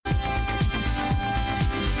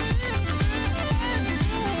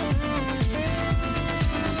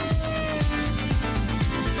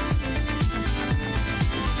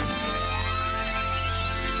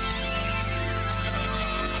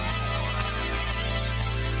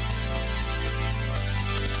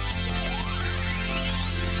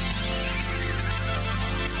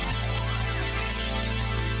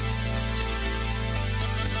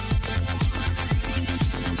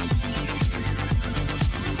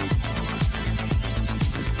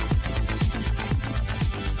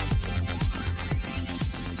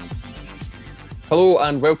Hello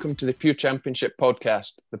and welcome to the Pure Championship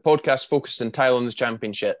podcast, the podcast focused entirely on the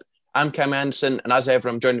championship. I'm Cam Anderson, and as ever,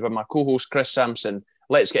 I'm joined by my co-host Chris Sampson.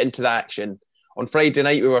 Let's get into the action. On Friday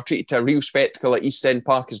night, we were treated to a real spectacle at East End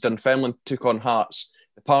Park as Dunfermline took on Hearts.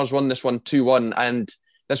 The Pars won this one 2-1, and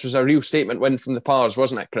this was a real statement win from the Pars,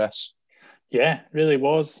 wasn't it, Chris? Yeah, really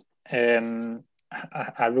was. I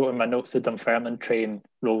wrote in my notes the Dunfermline train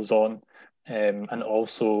rolls on, and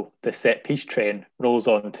also the set piece train rolls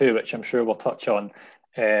on too, which I'm sure we'll touch on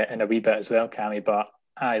in a wee bit as well, Cammy. But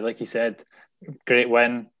like you said, great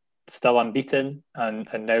win, still unbeaten, and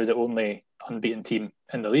now the only unbeaten team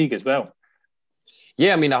in the league as well.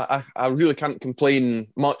 Yeah, I mean, I really can't complain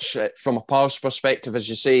much from a Pars perspective. As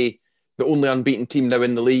you say, the only unbeaten team now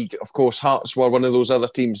in the league. Of course, Hearts were one of those other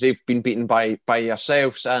teams. They've been beaten by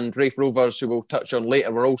yourselves, and Raith Rovers, who we'll touch on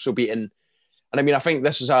later, were also beaten. And I mean, I think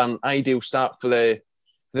this is an ideal start for the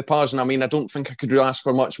Pars. And I mean, I don't think I could ask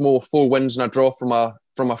for much more. 4 wins and a draw from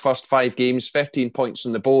our first 5 games, 13 points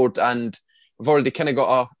on the board, and we've already kind of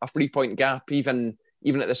got a 3-point gap, even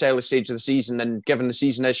at this early stage of the season. And given the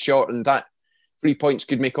season is short, and that 3 points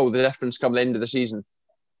could make all the difference come the end of the season.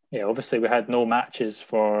 Yeah, obviously we had no matches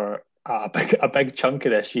for a big chunk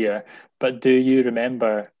of this year. But do you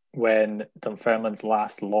remember when Dunfermline's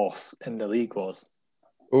last loss in the league was?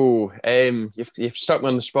 Oh, you've stuck me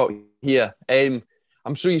on the spot here.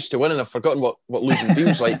 I'm so used to winning, I've forgotten what losing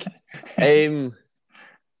feels like.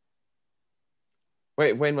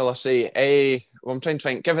 Wait, when will I say? Well, I'm trying to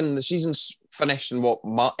think. Given the season's finished in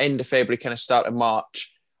end of February, kind of start of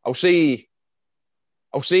March, I'll say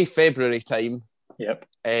February time. Yep.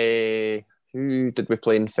 Who did we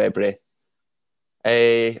play in February?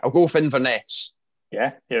 I'll go with Inverness.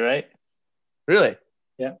 Yeah, you're right. Really?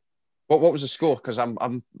 Yeah. What was the score? Because I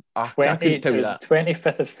couldn't tell you that.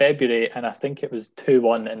 25th of February, and I think it was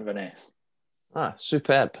 2-1 Inverness.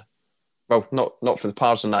 Superb. Well, not for the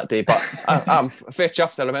Pars on that day, but I'm fair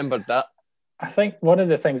chuffed I remembered that. I think one of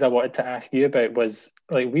the things I wanted to ask you about was,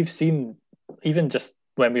 like, we've seen, even just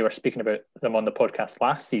when we were speaking about them on the podcast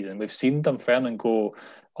last season, we've seen Dunfermline go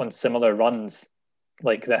on similar runs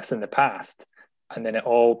like this in the past, and then it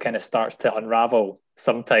all kind of starts to unravel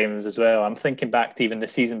sometimes as well. I'm thinking back to even the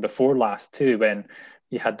season before last too, when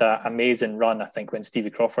you had that amazing run, I think, when Stevie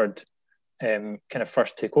Crawford kind of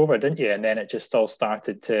first took over, didn't you? And then it just all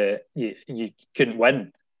started to, you couldn't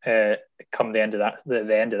win come the end of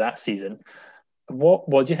that season. What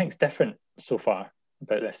do you think's different so far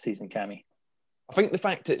about this season, Cammy? I think the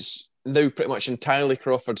fact it's now pretty much entirely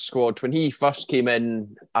Crawford's squad. When he first came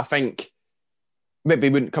in, I think maybe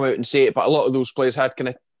he wouldn't come out and say it, but a lot of those players had kind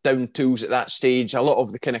of down tools at that stage. A lot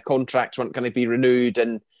of the kind of contracts weren't going to be renewed,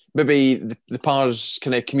 and maybe the Pars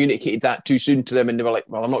kind of communicated that too soon to them, and they were like,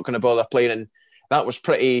 well, I'm not going to bother playing. And that was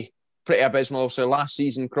pretty abysmal. So last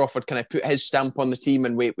season, Crawford kind of put his stamp on the team,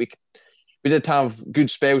 and we did have good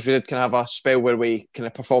spells. We did kind of have a spell where we kind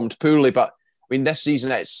of performed poorly, but I mean, this season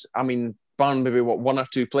barring maybe one or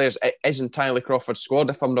two players, it is entirely Crawford's squad,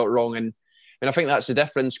 if I'm not wrong. And I think that's the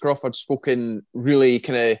difference. Crawford's spoken really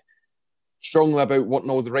kind of strongly about wanting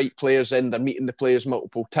all the right players in. They're meeting the players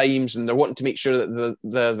multiple times, and they're wanting to make sure that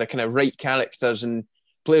the kind of right characters and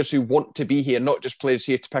players who want to be here, not just players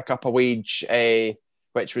here to pick up a wage,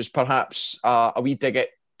 which was perhaps a wee dig at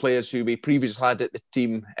players who we previously had at the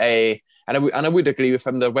team. And I would agree with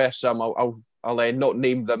him. There were some. I'll not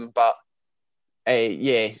name them, but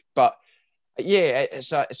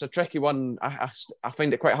it's a tricky one. I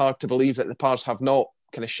find it quite hard to believe that the Pars have not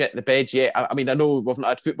kind of shit the bed yet. I mean, I know we've not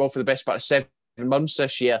had football for the best part of 7 months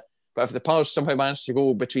this year, but if the Pars somehow managed to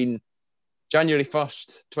go between January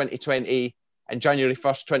 1st, 2020 and January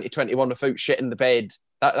 1st, 2021 without shitting the bed,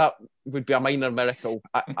 that would be a minor miracle.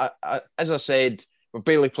 As I said, we've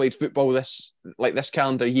barely played football this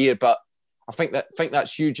calendar year, but I think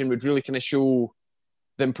that's huge and would really kind of show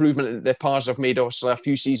the improvement that the Pars have made, obviously, a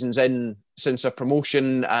few seasons in since a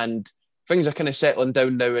promotion, and things are kind of settling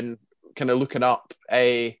down now and kind of looking up.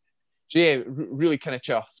 So yeah, really kind of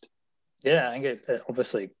chuffed. Yeah, I think it's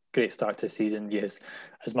obviously a great start to the season. Yes,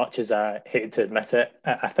 as much as I hate to admit it,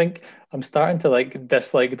 I think I'm starting to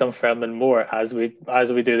dislike Dunfermline more as we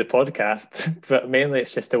do the podcast. But mainly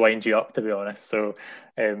it's just to wind you up, to be honest. So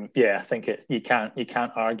I think you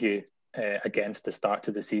can't argue against the start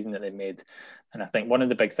to the season that they've made. And I think one of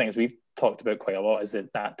the big things we've talked about quite a lot is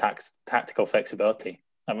that tactical flexibility,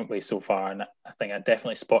 haven't we, so far? And I think I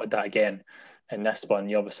definitely spotted that again in this one.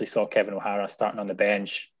 You obviously saw Kevin O'Hara starting on the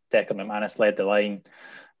bench. Declan McManus led the line.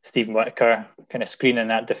 Stephen Whittaker kind of screening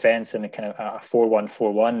that defence in a kind of a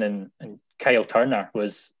 4-1-4-1. And Kyle Turner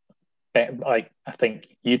was, I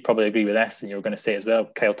think you'd probably agree with this, and you were going to say as well,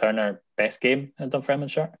 Kyle Turner, best game in a Dunfermline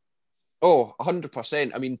shirt? Oh,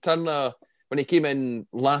 100%. I mean, Turner, when he came in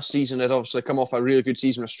last season, had obviously come off a really good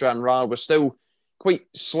season with Stranraer, was still quite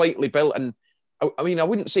slightly built. And I mean, I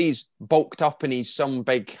wouldn't say he's bulked up and he's some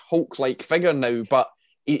big Hulk-like figure now, but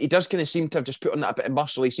he does kind of seem to have just put on that bit of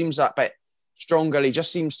muscle. He seems that bit stronger. He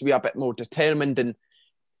just seems to be a bit more determined. And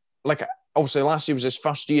like, obviously last year was his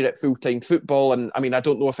first year at full-time football. And I mean, I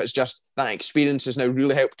don't know if it's just that experience has now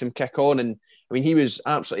really helped him kick on. And I mean, he was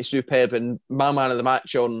absolutely superb. And my man of the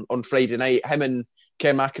match on Friday night, him and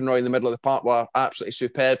Ken McInroy in the middle of the park were absolutely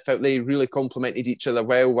superb. Felt they really complemented each other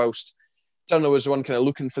well, whilst Turner was the one kind of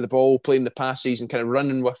looking for the ball, playing the passes and kind of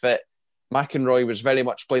running with it. McInroy was very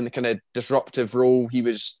much playing the kind of disruptive role. He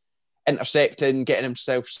was intercepting, getting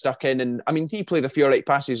himself stuck in. And I mean, he played a few right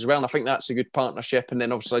passes as well. And I think that's a good partnership. And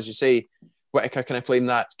then obviously, as you say, Whittaker kind of playing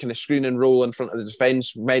that kind of screening role in front of the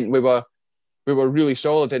defence meant we were really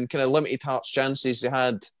solid and kind of limited Hearts' chances. They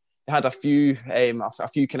had a few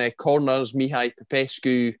kind of corners. Mihai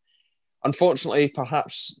Popescu, unfortunately,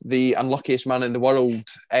 perhaps the unluckiest man in the world,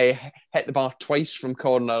 hit the bar twice from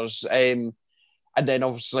corners. And then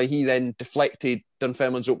obviously he then deflected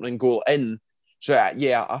Dunfermline's opening goal in. So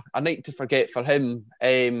a night to forget for him.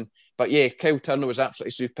 But yeah, Kyle Turner was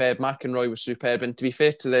absolutely superb. McInroy was superb. And to be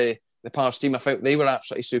fair to the Pars team, I felt they were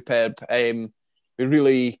absolutely superb. We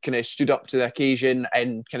really kind of stood up to the occasion.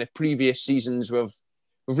 And kind of previous seasons, we've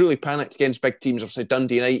really panicked against big teams. Obviously,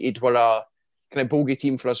 Dundee United were a kind of bogey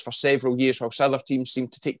team for us for several years, whilst other teams seem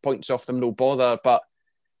to take points off them, no bother. But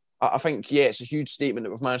I think, it's a huge statement that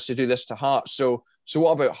we've managed to do this to Hearts. So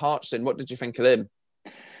what about Hearts then? What did you think of them?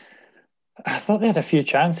 I thought they had a few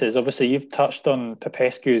chances. Obviously, you've touched on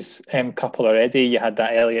Popescu's couple already. You had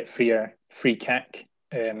that Elliot Freer free kick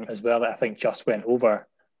as well that I think just went over.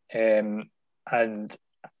 And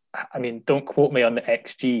I mean, don't quote me on the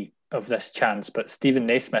XG of this chance, but Stephen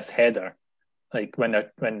Naismith's header, like when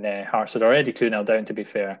Hearts had already 2-0 down, to be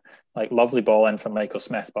fair, like lovely ball in from Michael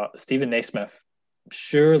Smith, but Stephen Naismith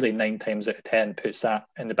surely 9 times out of 10 puts that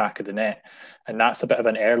in the back of the net. And that's a bit of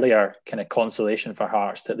an earlier kind of consolation for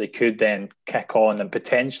Hearts that they could then kick on and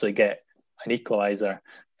potentially get an equaliser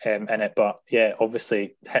in it. But yeah,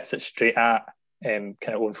 obviously hits it straight at kind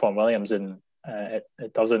of Owen Fon-Williams, and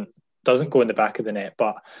it doesn't go in the back of the net.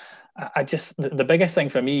 But I just, the biggest thing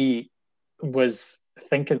for me was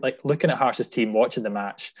thinking, like looking at Hearts' team, watching the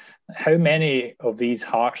match, how many of these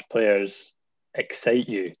Hearts players excite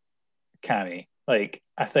you, Cammy? Like,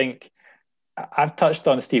 I think I've touched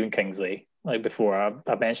on Stephen Kingsley like before.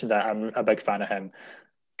 I mentioned that I'm a big fan of him.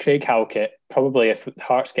 Craig Halkett, probably if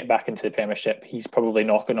Hearts get back into the Premiership, he's probably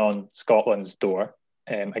knocking on Scotland's door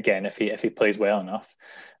again if he plays well enough.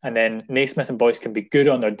 And then Naismith and Boyce can be good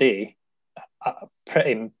on their day,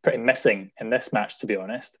 pretty missing in this match, to be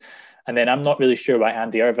honest. And then I'm not really sure why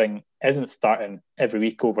Andy Irving isn't starting every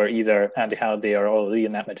week over either Andy Halliday or Ollie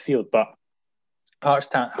in that midfield, but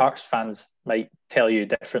Hearts fans might tell you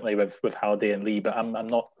differently with Halliday and Lee, but I'm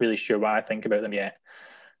not really sure what I think about them yet.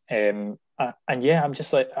 And yeah, I'm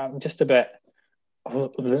just a bit,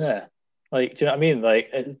 like, do you know what I mean? Like,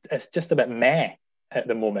 it's just a bit meh at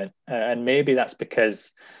the moment, and maybe that's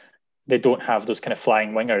because they don't have those kind of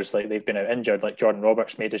flying wingers. Like, they've been out injured. Like Jordan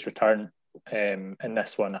Roberts made his return in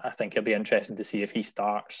this one. I think it'll be interesting to see if he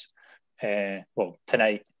starts.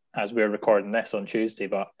 Tonight, as we're recording this on Tuesday,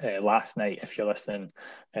 but last night, if you're listening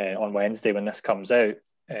on Wednesday when this comes out.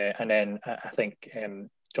 And then I think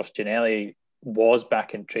Josh Ginnelly was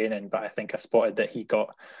back in training, but I think I spotted that he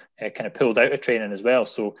got kind of pulled out of training as well.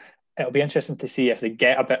 So it'll be interesting to see if they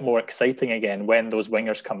get a bit more exciting again when those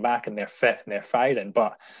wingers come back and they're fit and they're firing.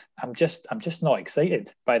 But I'm just not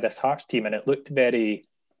excited by this Hearts team, and it looked very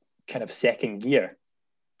kind of second gear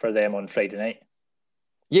for them on Friday night.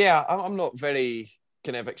 Yeah, I'm not very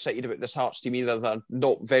kind of excited about this Hearts team either. They're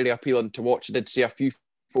not very appealing to watch. I did see a few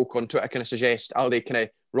folk on Twitter kind of suggest, are they kind of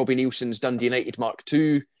Robbie Nielsen's Dundee United Mark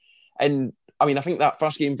II? And I mean, I think that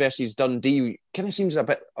first game versus Dundee kind of seems a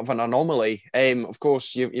bit of an anomaly. Of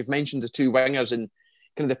course, you've mentioned the two wingers, and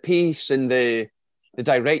kind of the pace and the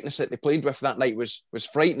directness that they played with that night was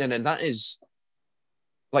frightening. And that is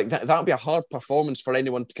like that'll be a hard performance for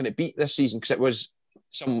anyone to kind of beat this season, because it was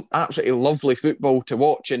some absolutely lovely football to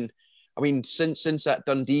watch. And I mean, since that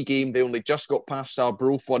Dundee game, they only just got past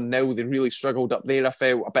Arbroath 1-0. They really struggled up there. I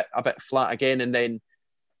felt a bit flat again, and then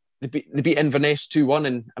they beat Inverness 2-1.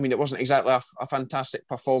 And I mean, it wasn't exactly a fantastic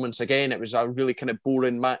performance again. It was a really kind of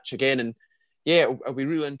boring match again. And yeah, it'll be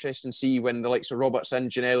really interesting to see when the likes of Roberts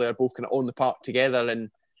and Ginnelly are both kind of on the park together.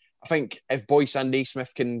 And I think if Boyce and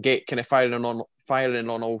Naismith can get kind of firing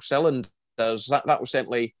on all cylinders, that will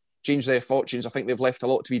certainly change their fortunes. I think they've left a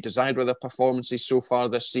lot to be desired with their performances so far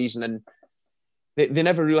this season. And they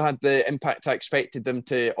never really had the impact I expected them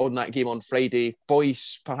to on that game on Friday.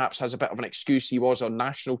 Boyce perhaps has a bit of an excuse. He was on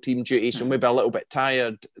national team duty, so maybe a little bit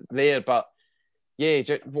tired there. But yeah,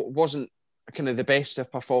 it wasn't kind of the best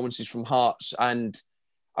of performances from Hearts. And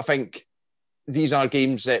I think these are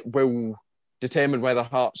games that will determine whether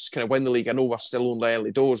Hearts kind of win the league. I know we're still only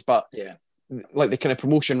early doors, but like the kind of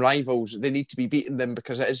promotion rivals, they need to be beating them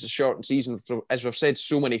because it is a shortened season. So, as we've said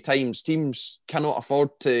so many times, teams cannot afford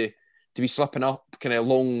to be slipping up kind of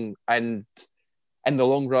long and in the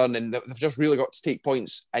long run, and they've just really got to take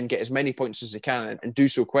points and get as many points as they can and do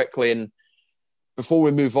so quickly. And before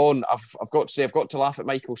we move on, I've got to say I've got to laugh at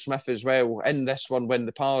Michael Smith as well in this one when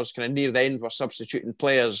the Pars kind of near the end were substituting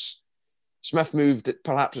players. Smith moved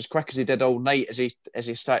perhaps as quick as he did all night as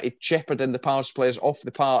he started shepherding the Pars players off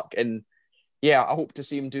the park. And yeah, I hope to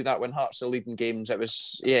see him do that when Hearts are leading games. It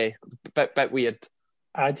was a bit weird.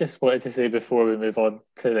 I just wanted to say before we move on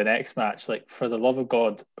to the next match, like, for the love of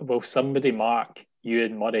God, will somebody mark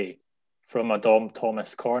Ewan Murray from a Dom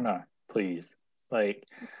Thomas corner, please? Like,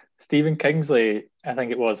 Stephen Kingsley, I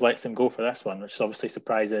think it was, lets him go for this one, which is obviously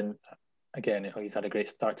surprising. Again, he's had a great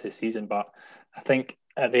start to the season, but I think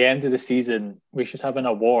at the end of the season, we should have an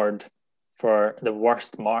award for the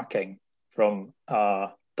worst marking from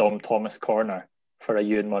Dom Thomas corner for a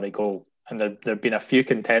Ewan Murray goal. And there have been a few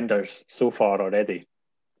contenders so far already.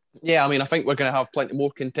 Yeah, I mean, I think we're going to have plenty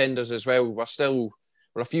more contenders as well. We're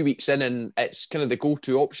a few weeks in, and it's kind of the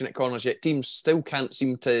go-to option at corners, yet teams still can't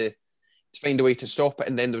seem to find a way to stop it.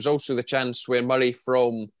 And then there was also the chance where Murray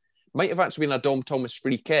might have actually been a Dom Thomas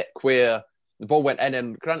free kick where the ball went in,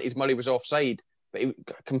 and granted Murray was offside, but he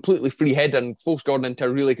completely free head and forced Gordon into a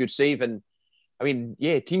really good save. And I mean,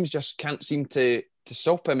 yeah, teams just can't seem to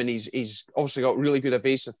stop him, and he's obviously got really good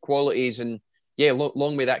evasive qualities. And yeah,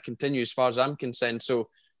 long may that continue as far as I'm concerned. So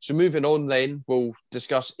moving on then, we'll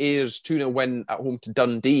discuss Ayers 2-0 win at home to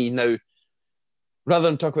Dundee. Now, rather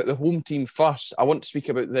than talk about the home team first, I want to speak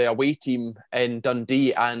about the away team in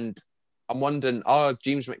Dundee. And I'm wondering, are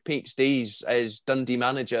James McPake's days as Dundee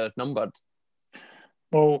manager numbered?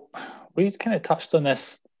 Well, we kind of touched on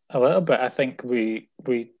this a little bit. I think we've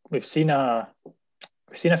seen a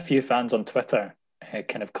few fans on Twitter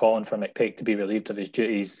kind of calling for McPake to be relieved of his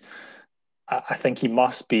duties. I think he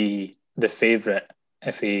must be the favourite.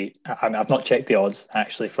 I've not checked the odds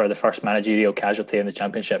actually for the first managerial casualty in the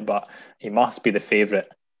Championship, but he must be the favourite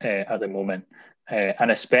at the moment, and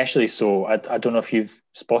especially so. I don't know if you've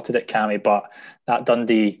spotted it, Cammy, but that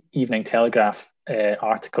Dundee Evening Telegraph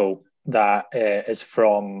article that is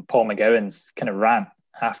from Paul McGowan's kind of rant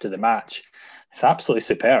after the match. It's absolutely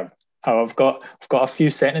superb. I've got a few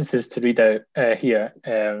sentences to read out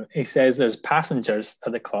here. He says there's passengers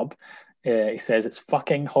at the club. He says it's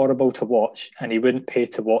fucking horrible to watch and he wouldn't pay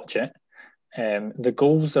to watch it. The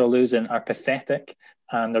goals they're losing are pathetic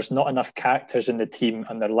and there's not enough characters in the team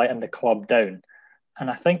and they're letting the club down. And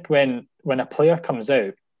I think when a player comes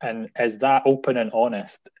out and is that open and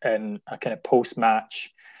honest in a kind of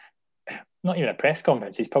post-match, not even a press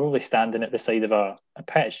conference, he's probably standing at the side of a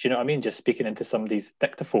pitch, do you know what I mean? Just speaking into somebody's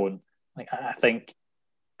dictaphone. Like, I think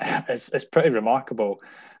it's pretty remarkable.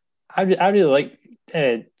 I really like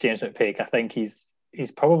James McPake. I think he's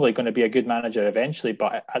probably going to be a good manager eventually,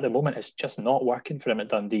 but at the moment it's just not working for him at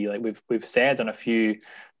Dundee. Like we've said on a few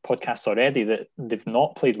podcasts already that they've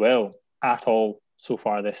not played well at all so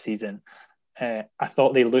far this season. I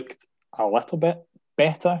thought they looked a little bit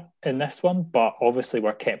better in this one, but obviously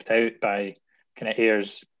were kept out by kind of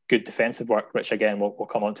Ayers' good defensive work, which again we'll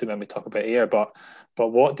come on to when we talk about Ayers. But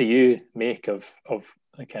what do you make of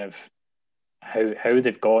the kind of how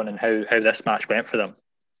they've gone and how this match went for them?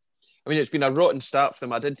 I mean, it's been a rotten start for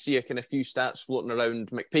them. I did see a kind of few stats floating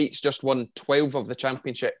around. McPake's just won 12 of the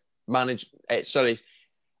Championship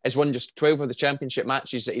has won just 12 of the Championship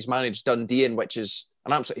matches that he's managed Dundee in, which is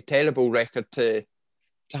an absolutely terrible record to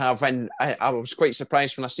have. And I was quite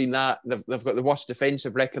surprised when I seen that. They've got the worst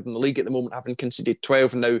defensive record in the league at the moment, having conceded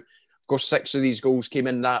 12. And now, of course, 6 of these goals came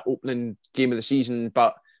in that opening game of the season.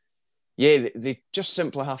 But yeah, they just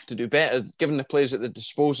simply have to do better, given the players at their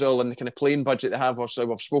disposal and the kind of playing budget they have. Also,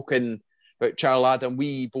 we've spoken about Charlie Adam.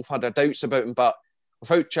 We both had our doubts about him, but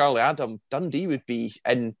without Charlie Adam, Dundee would be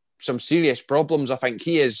in some serious problems. I think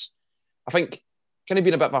kind of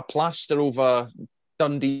been a bit of a plaster over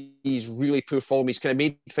Dundee's really poor form. He's kind of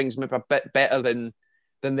made things maybe a bit better than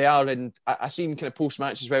they are. And I seen kind of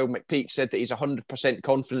post-match as well, McPake said that he's 100%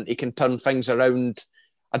 confident he can turn things around.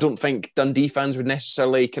 I don't think Dundee fans would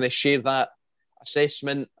necessarily kind of share that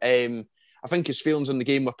assessment. I think his feelings on the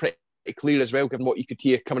game were pretty clear as well, given what you could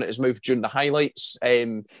hear coming out his mouth during the highlights.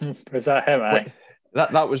 Was that him, eh?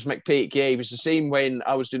 That was McPake. Yeah, he was the same when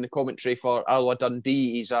I was doing the commentary for Alloa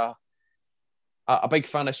Dundee. He's a big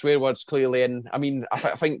fan of swear words, clearly, and I mean, I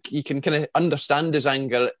think you can kind of understand his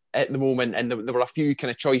anger at the moment. And there were a few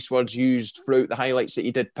kind of choice words used throughout the highlights that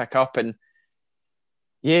he did pick up, and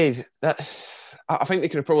yeah, that. I think they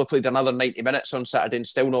could have probably played another 90 minutes on Saturday and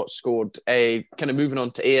still not scored. Kind of moving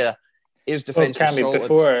on to Ayr. Ayr's defence was solid.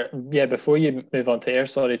 Before you move on to Ayr,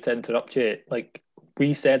 sorry to interrupt you. Like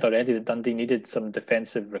we said already that Dundee needed some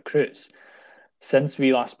defensive recruits. Since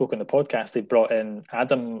we last spoke on the podcast, they brought in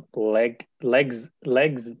Adam Legsdins,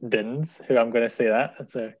 who I'm going to say that.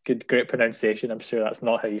 That's a great pronunciation. I'm sure that's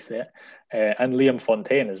not how you say it. And Liam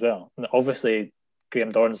Fontaine as well. And obviously,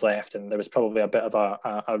 Graham Dorn's left, and there was probably a bit of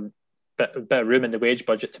a bit of room in the wage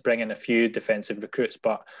budget to bring in a few defensive recruits.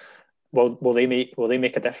 But will they make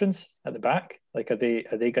a difference at the back? Like, are they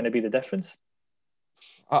going to be the difference?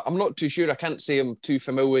 I'm not too sure. I can't say I'm too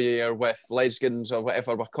familiar with Lesgins or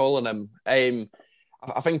whatever we're calling him.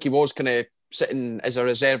 I think he was kind of sitting as a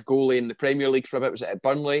reserve goalie in the Premier League for a bit. Was it at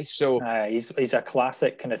Burnley? So he's a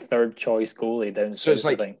classic kind of third choice goalie down. So it's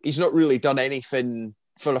like he's not really done anything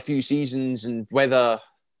for a few seasons, and whether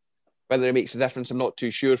it makes a difference, I'm not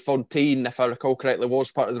too sure. Fontaine, if I recall correctly,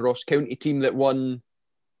 was part of the Ross County team that won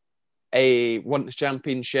the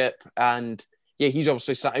championship, and yeah, he's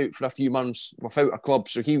obviously sat out for a few months without a club,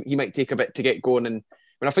 so he might take a bit to get going. And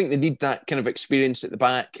I think they need that kind of experience at the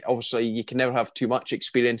back. Obviously, you can never have too much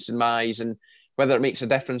experience in my eyes, and whether it makes a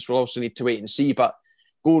difference, we'll also need to wait and see. But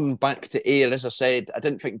going back to Ayr, as I said, I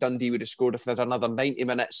didn't think Dundee would have scored if they had another 90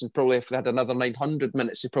 minutes, and probably if they had another 900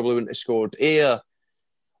 minutes, they probably wouldn't have scored. Ayr,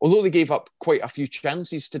 although they gave up quite a few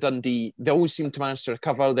chances to Dundee, they always seem to manage to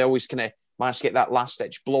recover. They always kind of manage to get that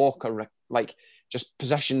last-ditch block, or like just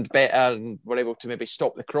positioned better, and were able to maybe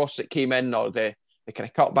stop the cross that came in, or the kind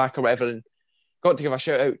of cutback or whatever. And got to give a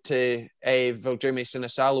shout out to Viljami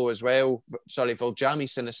Sinisalo as well. Sorry, Viljami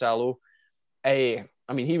Sinisalo.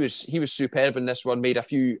 I mean, he was superb in this one. Made a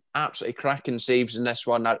few absolutely cracking saves in this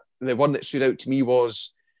one. The one that stood out to me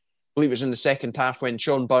was, I believe it was in the second half when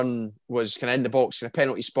Sean Byrne was kind of in the box in a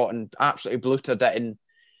penalty spot and absolutely bloated it. And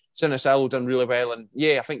Sinisalo done really well. And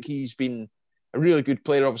yeah, I think he's been a really good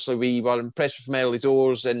player. Obviously, we were impressed with him early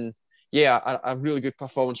doors, and yeah, a really good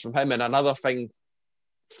performance from him. And another thing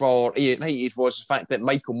for Ayr United was the fact that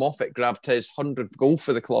Michael Moffat grabbed his 100th goal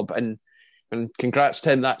for the club, and congrats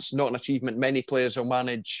to him. That's not an achievement many players will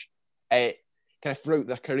manage kind of throughout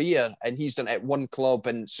their career, and he's done it at one club.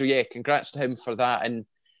 And so yeah, congrats to him for that. And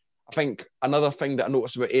I think another thing that I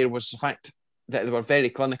noticed about Ayr was the fact that they were very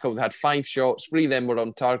clinical. They had 5 shots, 3 of them were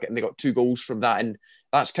on target, and they got 2 goals from that. And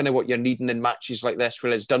that's kind of what you're needing in matches like this,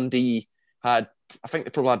 whereas Dundee I think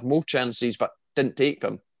they probably had more chances, but didn't take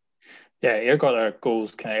them. Yeah, Ayr got their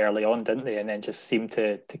goals kind of early on, didn't they? And then just seemed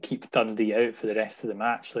to keep Dundee out for the rest of the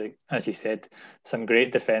match. Like, as you said, some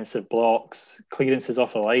great defensive blocks, clearances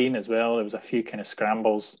off the line as well. There was a few kind of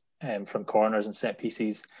scrambles from corners and set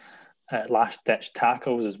pieces, last-ditch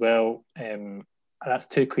tackles as well. And that's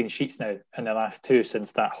 2 clean sheets now in the last 2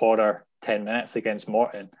 since that horror 10 minutes against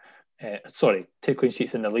Morton. 2 clean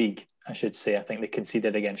sheets in the league, I should say. I think they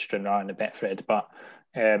conceded against Stranraer and the Betfred. But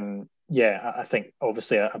yeah, I think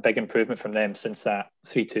obviously a big improvement from them since that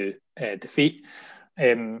 3-2 defeat.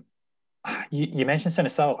 You mentioned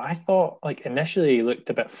Sinisalo. I thought like initially he looked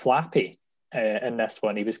a bit flappy in this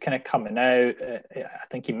one. He was kind of coming out. I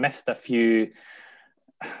think he missed a few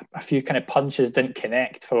kind of punches, didn't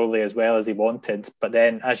connect probably as well as he wanted. But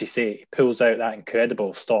then, as you say, he pulls out that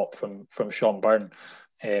incredible stop from Sean Byrne.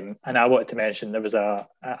 And I wanted to mention there was I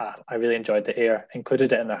really enjoyed the Ayr,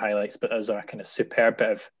 included it in their highlights, but there was a kind of superb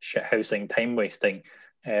bit of shithousing, time wasting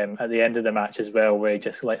at the end of the match as well, where he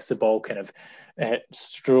just lets the ball kind of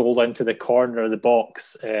stroll into the corner of the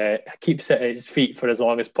box, keeps it at his feet for as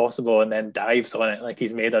long as possible, and then dives on it like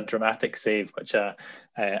he's made a dramatic save, which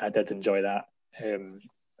I did enjoy that.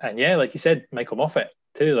 And yeah, like you said, Michael Moffat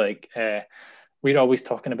too. Like we're always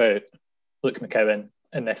talking about Luke McCowan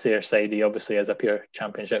in this Ayr side. He obviously is a pure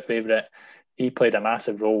championship favourite. He played a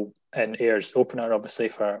massive role in Ayer's opener, obviously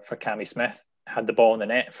for Cammy Smith. Had the ball in the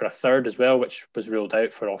net for a third as well, which was ruled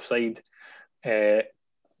out for offside.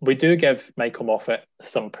 We do give Michael Moffat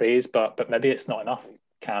some praise, but maybe it's not enough,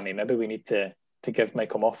 Cammy. Maybe we need to give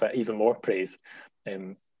Michael Moffat even more praise.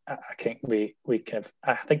 I think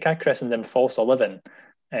I think I christened him false 11.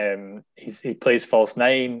 He plays false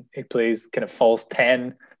 9. He plays kind of false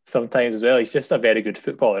 10 sometimes as well. He's just a very good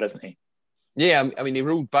footballer, isn't he? Yeah, I mean, he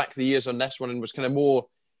ruled back the years on this one and was kind of more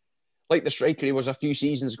like the striker he was a few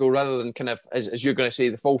seasons ago, rather than kind of, as you're going to say,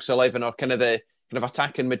 the false 11 or kind of the kind of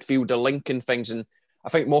attacking midfielder linking things. And I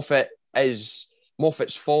think Moffat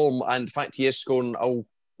Moffat's form and the fact he is scoring will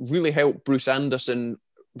really help Bruce Anderson.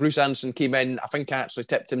 Bruce Anderson came in, I think I actually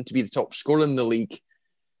tipped him to be the top scorer in the league.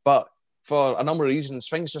 But for a number of reasons,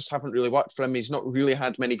 things just haven't really worked for him. He's not really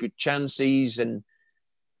had many good chances. And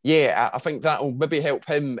yeah, I think that will maybe help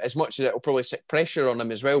him as much as it will probably set pressure on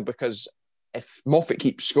him as well, because if Moffat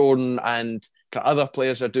keeps scoring and other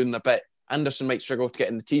players are doing a bit, Anderson might struggle to get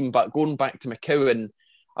in the team. But going back to McCowan,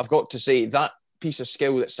 I've got to say that piece of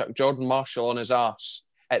skill that stuck Jordan Marshall on his arse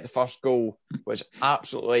at the first goal was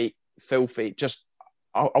absolutely filthy. Just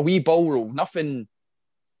a wee ball roll, nothing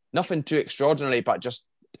too extraordinary, but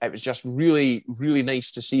it was just really, really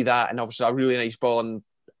nice to see that. And obviously a really nice ball on,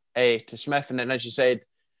 to Smith. And then, as you said,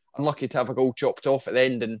 unlucky to have a goal chopped off at the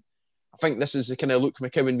end. And I think this is the kind of Luke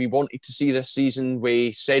McCowan we wanted to see this season.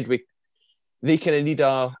 We said they kind of need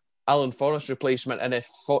a Alan Forrest replacement, and if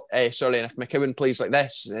McCowan plays like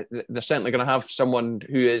this, they're certainly going to have someone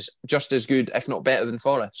who is just as good, if not better, than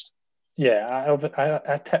Forrest. Yeah,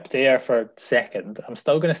 I tipped Ayr for second. I'm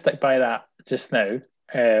still going to stick by that just now,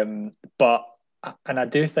 but I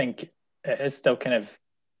do think it is still kind of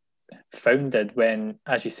founded when,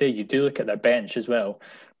 as you say, you do look at their bench as well.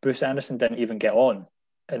 Bruce Anderson didn't even get on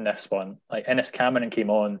in this one. Like, Ennis Cameron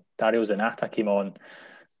came on, Dario Zanata came on.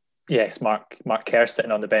 Yes, Mark Kerr's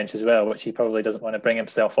sitting on the bench as well, which he probably doesn't want to bring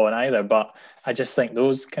himself on either. But I just think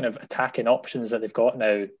those kind of attacking options that they've got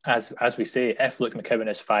now, as we say, if Luke McCowan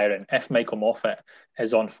is firing, if Michael Moffat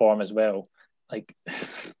is on form as well, like,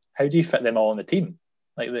 how do you fit them all on the team?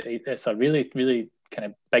 Like, it's a really, really kind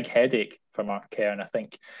of big headache for Mark Kerr. And I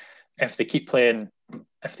think if they keep picking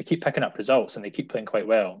up results and they keep playing quite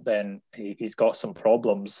well, then he's got some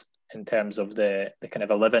problems in terms of the kind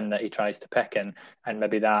of 11 that he tries to pick, and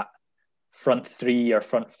maybe that front three or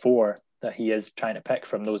front four that he is trying to pick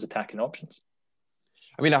from those attacking options.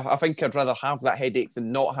 I mean, I think I'd rather have that headache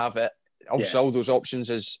than not have it. Obviously, all those options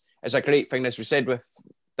is a great thing. As we said with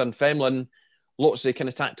Dunfermline, lots of kind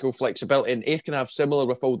of tactical flexibility, and Ayr can have similar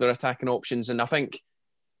with all their attacking options. And I think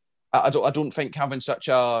I don't think having such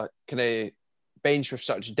a kind of bench with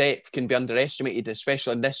such depth can be underestimated,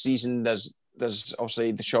 especially in this season. There's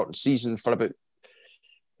obviously the short season for about,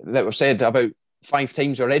 that we've said about 5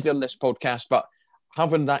 times already on this podcast, but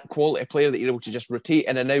having that quality player that you're able to just rotate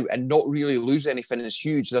in and out and not really lose anything is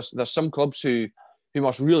huge. There's some clubs who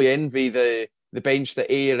must really envy the bench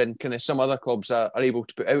that Ayr and kind of some other clubs are able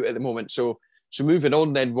to put out at the moment. So moving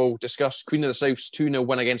on, then we'll discuss Queen of the South's 2-0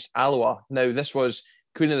 win against Alloa. Now, this was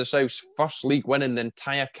Queen of the South's first league win in the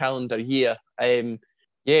entire calendar year.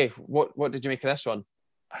 What did you make of this one?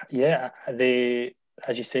 Yeah,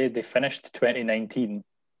 as you said, they finished 2019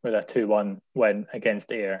 with a 2-1 win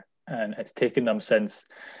against Ayr, and it's taken them since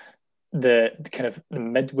the kind of the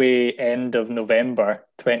midway end of November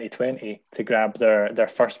 2020 to grab their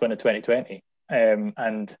first win of 2020.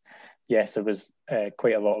 And yes, it was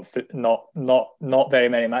quite a lot of not very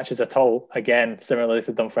many matches at all. Again, similarly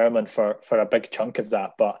to Dunfermline for a big chunk of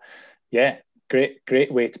that, but yeah,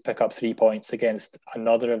 great way to pick up 3 points against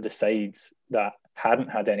another of the sides that hadn't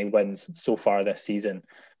had any wins so far this season.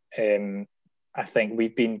 I think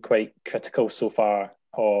we've been quite critical so far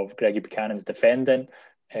of Greggy Buchanan's defending.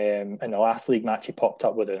 In the last league match, he popped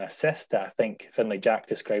up with an assist that I think Finlay Jack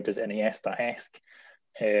described as Iniesta-esque.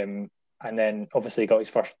 And then obviously he got his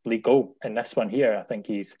first league goal in this one here. I think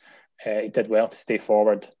he did well to stay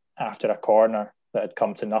forward after a corner that had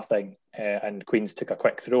come to nothing, and Queens took a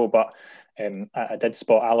quick throw. But I did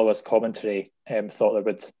spot Alloa's commentary, thought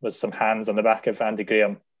there was some hands on the back of Andy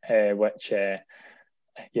Graham, which I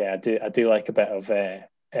do like a bit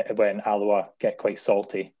of when Alloa get quite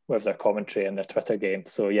salty with their commentary and their Twitter game.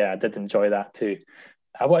 So yeah, I did enjoy that too.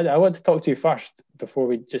 I want to talk to you first before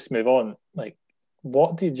we just move on. Like,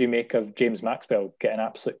 what did you make of James Maxwell getting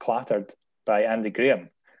absolutely clattered by Andy Graham?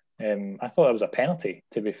 I thought it was a penalty,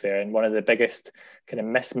 to be fair, and one of the biggest kind of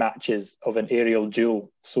mismatches of an aerial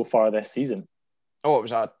duel so far this season. Oh, it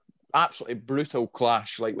was an absolutely brutal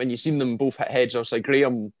clash. Like, when you seen them both hit heads, obviously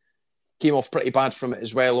Graham came off pretty bad from it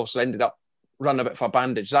as well. Also ended up running a bit for a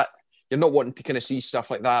bandage. That, you're not wanting to kind of see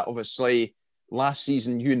stuff like that. Obviously, last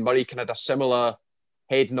season, Ewan Murray kind of had a similar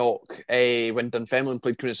head knock when Dunfermline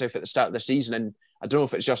played Queen of the South at the start of the season, and I don't know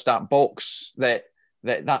if it's just that box that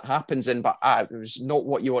happens in, but it was not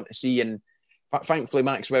what you want to see. And thankfully,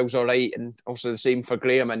 Maxwell's all right, and also the same for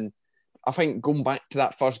Graham. And I think going back to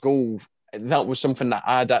that first goal, that was something that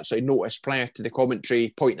I'd actually noticed prior to the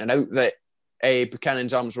commentary pointing out that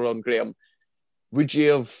Buchanan's arms were on Graham. Would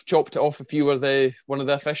you have chopped it off if you were one of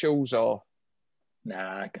the officials, or?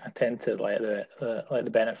 Nah, I tend to let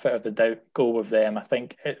the benefit of the doubt go with them. I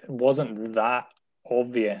think it wasn't that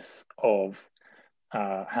obvious of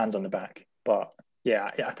hands on the back, but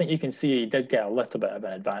Yeah, I think you can see he did get a little bit of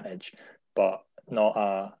an advantage, but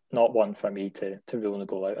not one for me to rule the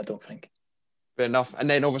goal out, I don't think. Fair enough. And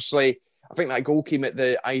then obviously, I think that goal came at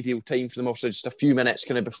the ideal time for them. Also, just a few minutes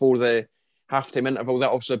kind of before the halftime interval.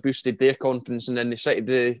 That also boosted their confidence, and then they started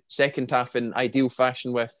the second half in ideal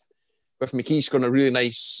fashion with McKee scoring a really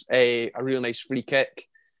nice free kick.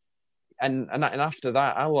 And after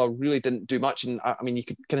that, Alloa really didn't do much. And I mean, you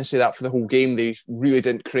could kind of say that for the whole game. They really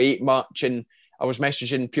didn't create much. And I was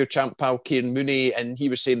messaging pure champ pal Kieran Mooney, and he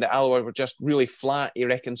was saying that Alloa were just really flat. He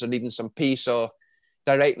reckons they're needing some pace or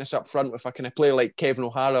directness up front with a kind of player like Kevin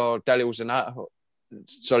O'Hara or Dario Zanata,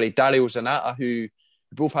 who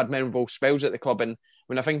both had memorable spells at the club. And I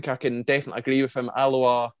mean, I think I can definitely agree with him.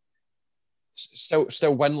 Alloa still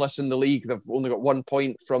winless in the league. They've only got 1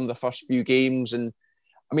 point from the first few games, and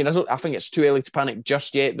I mean, I think it's too early to panic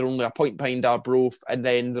just yet. They're only a point behind Arbroath, and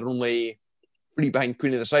then they're only 3 behind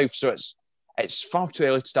Queen of the South. So it's far too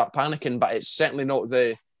early to start panicking, but it's certainly not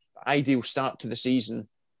the ideal start to the season.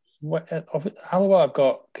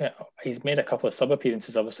 Alloa he's made a couple of sub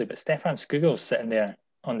appearances, obviously, but Stefan Skugel's sitting there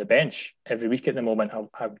on the bench every week at the moment.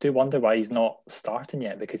 I do wonder why he's not starting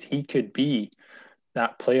yet, because he could be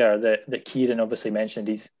that player that Kieran obviously mentioned.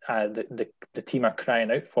 He's the team are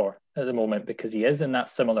crying out for at the moment, because he is in that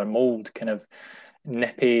similar mould, kind of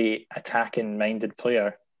nippy, attacking minded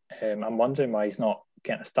player. I'm wondering why he's not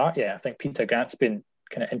getting a start yet. I think Peter Grant's been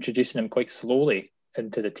kind of introducing him quite slowly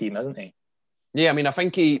into the team, hasn't he? Yeah, I mean, I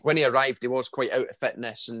think when he arrived, he was quite out of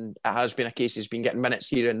fitness, and it has been a case he's been getting minutes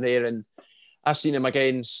here and there. And I've seen him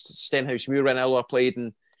against Stenhousemuir when Alloa played,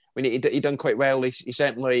 and I mean, he done quite well. He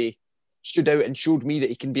certainly stood out and showed me that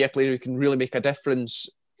he can be a player who can really make a difference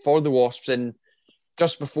for the Wasps. And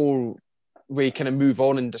just before we kind of move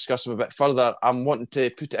on and discuss him a bit further, I'm wanting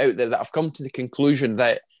to put it out there that I've come to the conclusion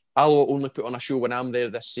that Alloa only put on a show when I'm there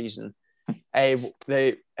this season. And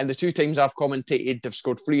the 2 times I've commentated, they've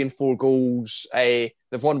scored 3 and 4 goals. They've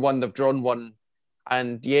won 1, they've drawn 1.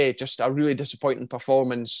 And yeah, just a really disappointing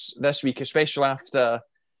performance this week, especially after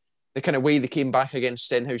the kind of way they came back against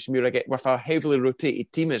Stenhousemuir with a heavily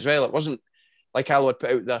rotated team as well. It wasn't like Alloa had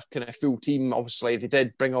put out their kind of full team. Obviously, they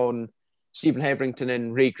did bring on Stephen Hetherington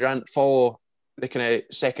and Ray Grant for the kind of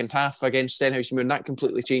second half against Stenhousemuir, and that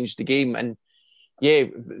completely changed the game. And yeah,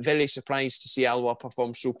 very surprised to see Alloa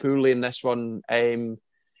perform so poorly in this one.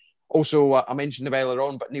 Also, I mentioned him earlier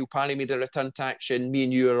on, but Neil Parry made a return to action. Me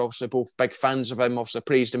and you are obviously both big fans of him. Obviously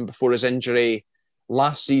praised him before his injury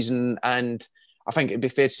last season, and I think it'd be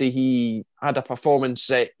fair to say he had a performance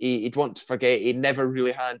that he'd want to forget. He never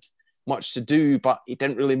really had much to do, but he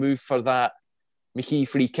didn't really move for that McKee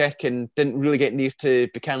free kick and didn't really get near to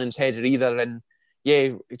Buchanan's header either. And yeah,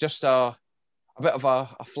 just a bit of a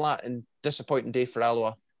flat and disappointing day for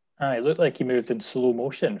Alloa. It looked like he moved in slow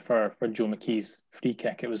motion for Joe McKee's free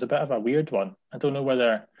kick. It was a bit of a weird one. I don't know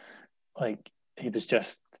whether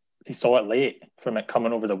he saw it late from it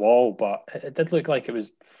coming over the wall, but it did look like it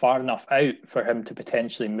was far enough out for him to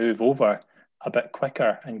potentially move over a bit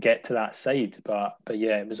quicker and get to that side. But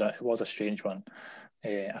yeah, it was a strange one.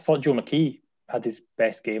 I thought Joe McKee had his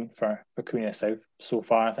best game for Queen of the South so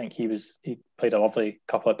far. I think he played a lovely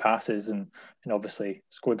couple of passes and obviously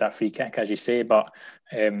scored that free kick, as you say. But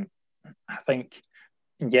I think,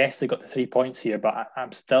 yes, they got the 3 points here, but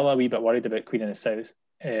I'm still a wee bit worried about Queen of the South.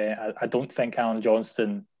 I don't think Alan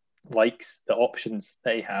Johnston likes the options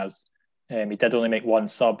that he has. He did only make 1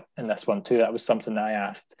 sub in this one too. That was something that I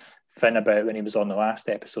asked Finn about when he was on the last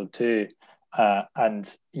episode too. And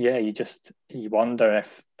yeah, you wonder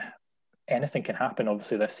if anything can happen.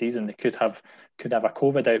 Obviously this season they could have a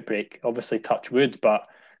COVID outbreak, obviously touch wood, but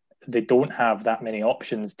they don't have that many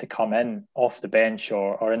options to come in off the bench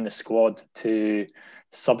or in the squad to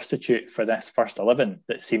substitute for this first 11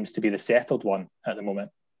 that seems to be the settled one at the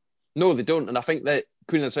moment. No, they don't. And I think that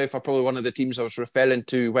Queen of the South are probably one of the teams I was referring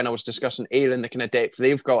to when I was discussing Ayr, the kind of depth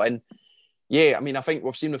they've got. And yeah, I mean, I think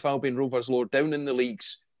we've seen with Albion Rovers lower down in the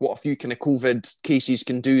leagues what a few kind of COVID cases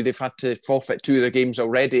can do. They've had to forfeit 2 of their games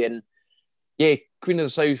already. And yeah, Queen of the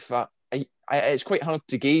South, it's quite hard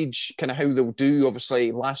to gauge kind of how they'll do.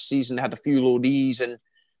 Obviously, last season they had a few low knees and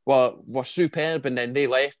were superb, and then they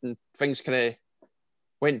left and things kind of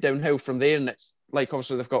went downhill from there. And it's like,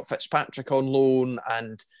 obviously, they've got Fitzpatrick on loan,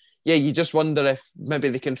 and yeah, you just wonder if maybe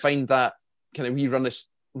they can find that kind of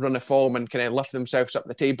run of form and kind of lift themselves up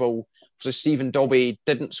the table. So Stephen Dobby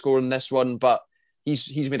didn't score in this one, but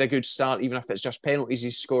he's made a good start, even if it's just penalties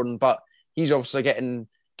he's scoring. But he's obviously getting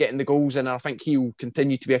the goals in, and I think he'll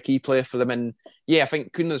continue to be a key player for them. And yeah, I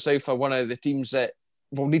think Queen of the South are one of the teams that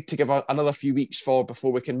we'll need to give another few weeks for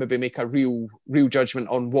before we can maybe make a real judgment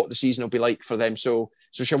on what the season will be like for them. So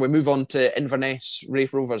So shall we move on to Inverness,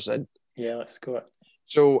 Raith Rovers then? Yeah, let's go.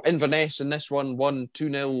 So Inverness in this one won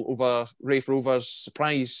 2-0 over Raith Rovers.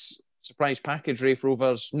 Surprise package, Raith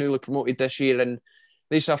Rovers, newly promoted this year, and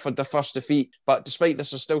they suffered their first defeat. But despite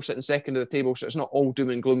this, they're still sitting second of the table, so it's not all doom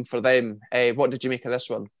and gloom for them. What did you make of this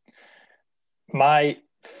one? My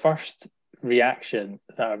first reaction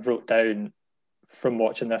that I wrote down from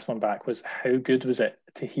watching this one back was, how good was it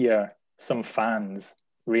to hear some fans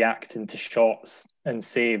reacting to shots and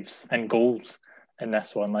saves and goals in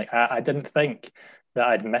this one? Like, I didn't think that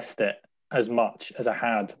I'd missed it as much as I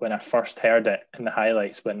had when I first heard it in the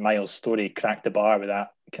highlights, when Miles Storey cracked the bar with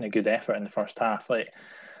that kind of good effort in the first half. Like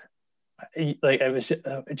it was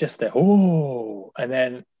just the and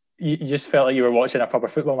then you just felt like you were watching a proper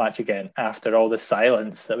football match again after all the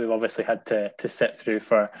silence that we've obviously had to sit through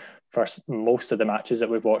for most of the matches that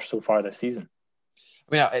we've watched so far this season.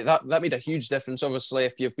 I mean, that made a huge difference. Obviously,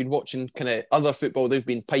 if you've been watching kind of other football, they've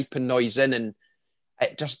been piping noise in, and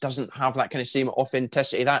it just doesn't have that kind of same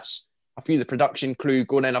authenticity. That's a few of the production crew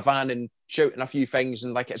going in a van and shouting a few things,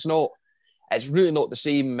 and like it's really not the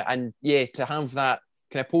same. And yeah, to have that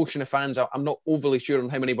kind of portion of fans, I'm not overly sure on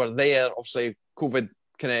how many were there. Obviously, COVID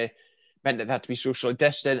kind of meant that they had to be socially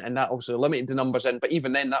distant, and that also limited the numbers in. But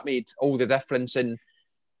even then, that made all the difference. And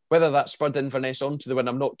whether that spurred Inverness on to the win,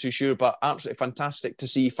 I'm not too sure. But absolutely fantastic to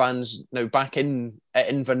see fans now back in at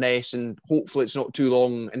Inverness, and hopefully it's not too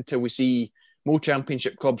long until we see more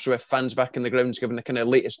Championship clubs with fans back in the grounds, given the kind of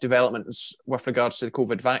latest developments with regards to the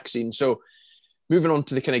COVID vaccine. So moving on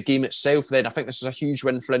to the kind of game itself then, I think this is a huge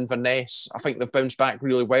win for Inverness. I think they've bounced back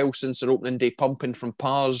really well since their opening day pumping from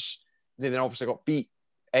Pars. They then obviously got beat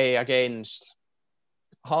against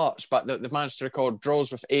Hearts, but they've managed to record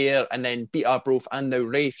draws with Ayr and then beat Arbroath and now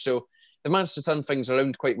Raith. So they've managed to turn things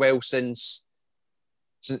around quite well since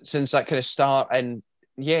that kind of start. And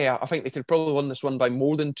yeah, I think they could probably win this one by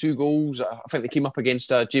more than 2 goals. I think they came up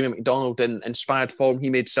against Jamie McDonald in inspired form. He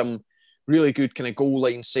made some really good kind of goal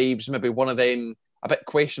line saves. Maybe one of them a bit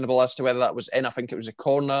questionable as to whether that was in. I think it was a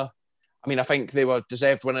corner. I mean, I think they were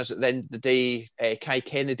deserved winners at the end of the day. Kai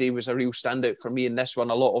Kennedy was a real standout for me in this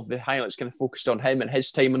one. A lot of the highlights kind of focused on him and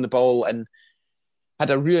his time on the ball, and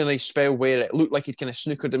had a really nice spell where it looked like he'd kind of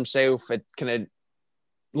snookered himself, had kind of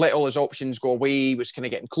let all his options go away, was kind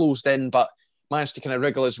of getting closed in, but managed to kind of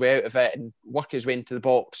wriggle his way out of it and work his way into the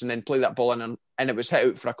box and then play that ball in, and it was hit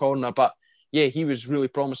out for a corner. But yeah, he was really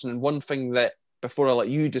promising. And one thing that, before I let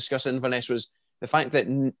you discuss Inverness, was the fact that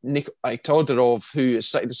Nick Todorov, who has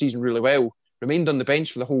started the season really well, remained on the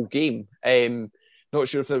bench for the whole game. Not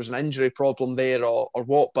sure if there was an injury problem there or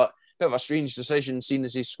what, but a bit of a strange decision, seeing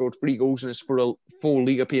as he scored 3 goals in his 4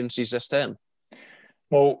 league appearances this term.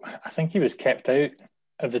 Well, I think he was kept out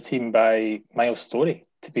of the team by Miles Storey,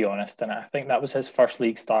 to be honest, and I think that was his first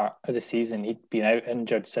league start of the season. He'd been out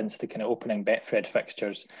injured since the kind of opening Betfred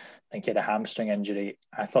fixtures. I think he had a hamstring injury.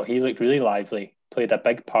 I thought he looked really lively, played a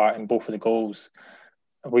big part in both of the goals.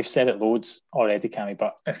 We've said it loads already, Cammy,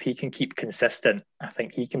 but if he can keep consistent, I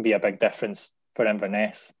think he can be a big difference for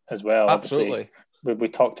Inverness as well. Absolutely. Obviously, we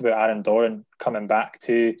talked about Aaron Doran coming back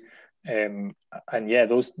too. And yeah,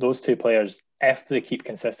 those 2 players, if they keep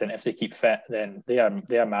consistent, if they keep fit, then they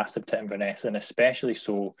are massive to Inverness, and especially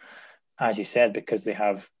so, as you said, because they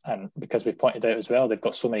have, and because we've pointed out as well, they've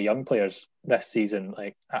got so many young players this season.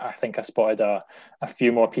 Like, I think I spotted a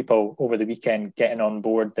few more people over the weekend getting on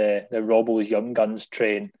board the Robbo's Young Guns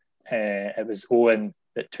train. It was Owen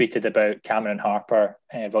that tweeted about Cameron Harper,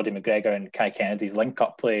 Roddy McGregor and Kai Kennedy's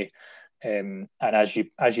link-up play. And as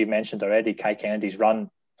you mentioned already, Kai Kennedy's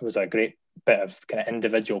run, it was a great bit of kind of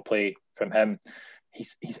individual play from him.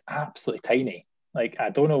 He's absolutely tiny. Like, I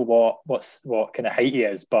don't know what kind of height he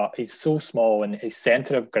is, but he's so small, and his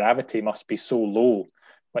centre of gravity must be so low,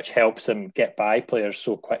 which helps him get by players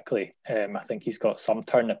so quickly. I think he's got some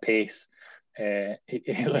turn of pace.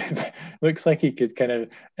 He looks like he could kind of,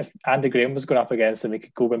 if Andy Graham was going up against him, he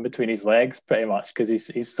could go in between his legs pretty much, because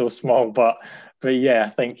he's so small. But yeah, I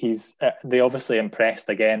think they obviously impressed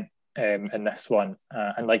again in this one.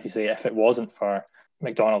 And like you say, if it wasn't for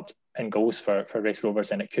McDonald in goals for Raith Rovers,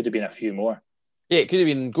 then it could have been a few more. Yeah, it could have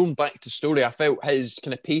been. Going back to Storey, I felt his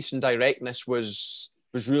kind of pace and directness was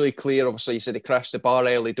really clear. Obviously, he said he crashed the bar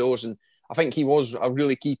early doors, and I think he was a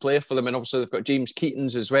really key player for them. And obviously, they've got James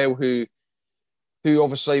Keatons as well, who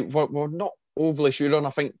obviously we're not overly sure on. I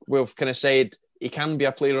think we've kind of said he can be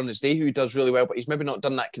a player on his day who does really well, but he's maybe not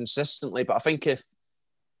done that consistently. But I think if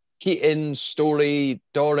Keaton, Storey,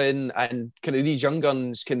 Doran, and kind of these young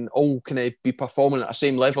guns can all kind of be performing at the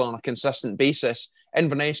same level on a consistent basis,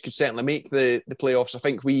 Inverness could certainly make the playoffs. I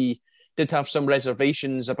think we did have some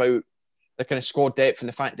reservations about the kind of squad depth and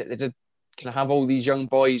the fact that they did kind of have all these young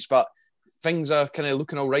boys, but things are kind of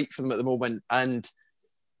looking all right for them at the moment. And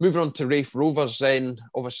moving on to Raith Rovers, then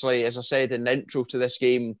obviously, as I said in the intro to this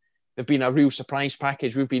game, they've been a real surprise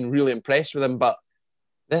package. We've been really impressed with them, but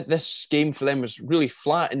this game for them was really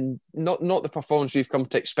flat and not the performance we've come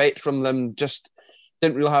to expect from them. Just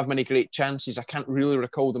didn't really have many great chances. I can't really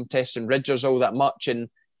recall them testing Ridgers all that much, and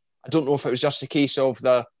I don't know if it was just a case of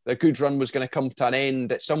the good run was going to come to an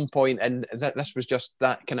end at some point, and this was just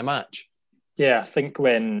that kind of match. Yeah, I think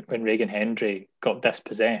when Regan Hendry got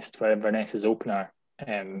dispossessed for Inverness's opener,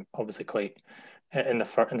 obviously quite in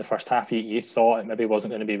the first half, you thought it maybe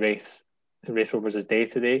wasn't going to be Raith Rovers' day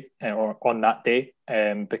today, or on that day,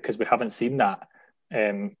 because we haven't seen that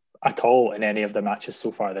at all in any of the matches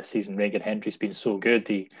so far this season. Regan Hendry's been so good;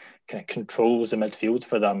 he kind of controls the midfield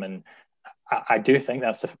for them, and I do think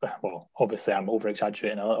that's obviously I'm over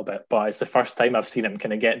exaggerating a little bit, but it's the first time I've seen him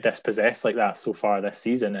kind of get dispossessed like that so far this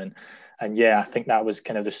season, and yeah, I think that was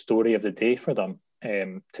kind of the story of the day for them.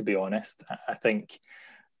 To be honest, I think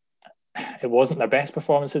it wasn't their best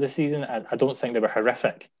performance of the season. I don't think they were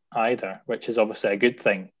horrific either, which is obviously a good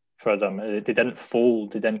thing for them. They didn't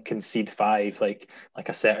fold, they didn't concede 5 like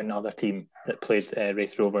a certain other team that played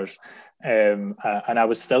Raith Rovers, and I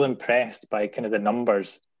was still impressed by kind of the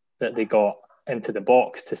numbers that they got into the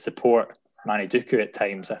box to support Manny Duku at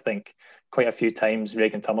times. I think quite a few times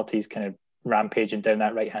Regan Tumilty's kind of rampaging down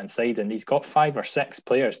that right hand side, and he's got 5 or 6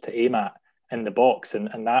 players to aim at in the box,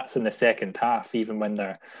 and that's in the second half, even when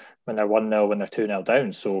they're 1-0, when they're 2-0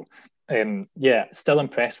 down. So yeah, still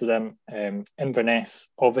impressed with them. Inverness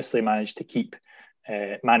obviously managed to keep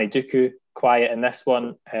Manny Duku quiet in this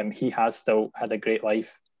one. He has still had a great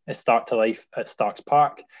start to life at Starks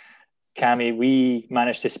Park. Cammy, we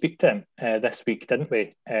managed to speak to him this week, didn't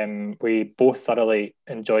we? We both thoroughly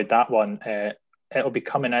enjoyed that one. It'll be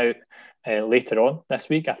coming out later on this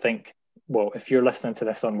week, I think. Well, if you're listening to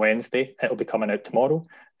this on Wednesday, it'll be coming out tomorrow.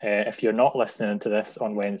 If you're not listening to this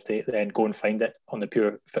on Wednesday, then go and find it on the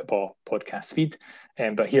Pure Football podcast feed.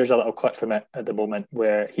 But here's a little clip from it at the moment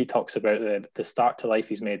where he talks about the start to life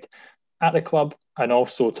he's made at the club, and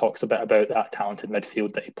also talks a bit about that talented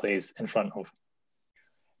midfield that he plays in front of.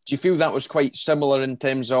 Do you feel that was quite similar in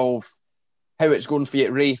terms of how it's going for you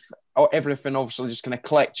at Raith? Everything obviously just kind of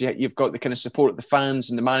clicked. You've got the kind of support of the fans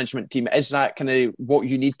and the management team. Is that kind of what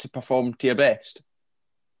you need to perform to your best?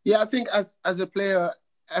 Yeah, I think as a player,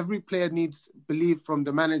 every player needs belief from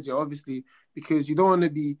the manager, obviously, because you don't want to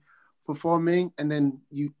be performing and then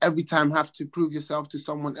you every time have to prove yourself to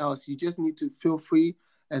someone else. You just need to feel free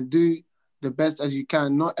and do the best as you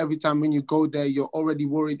can. Not every time when you go there, you're already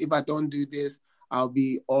worried, if I don't do this, I'll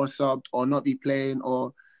be or subbed or not be playing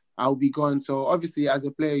or I'll be gone. So obviously, as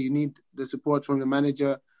a player, you need the support from the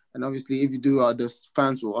manager. And obviously, if you do, the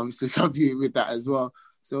fans will obviously love you with that as well.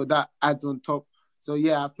 So that adds on top. So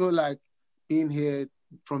yeah, I feel like being here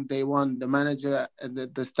from day one, the manager and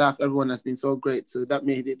the staff, everyone has been so great. So that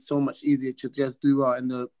made it so much easier to just do well.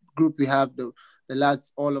 And the group we have, the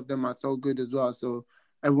lads, all of them are so good as well. So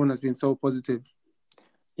everyone has been so positive.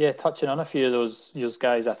 Yeah, touching on a few of those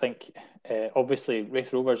guys, I think obviously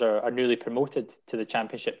Raith Rovers are newly promoted to the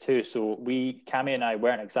Championship too. So Cammy and I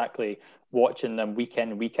weren't exactly watching them week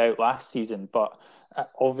in, week out last season, but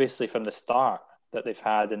obviously from the start that they've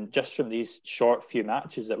had, and just from these short few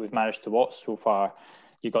matches that we've managed to watch so far,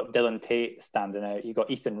 you've got Dylan Tate standing out, you've got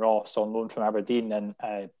Ethan Ross on loan from Aberdeen, and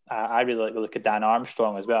I really like the look of Dan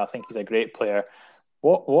Armstrong as well. I think he's a great player.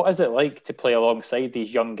 What is it like to play alongside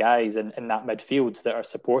these young guys in that midfield that are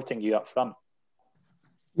supporting you up front?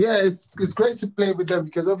 Yeah, it's great to play with them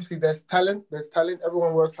because obviously there's talent.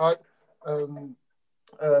 Everyone works hard.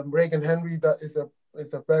 Regan Hendry, that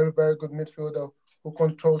is a very, very good midfielder who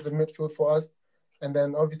controls the midfield for us. And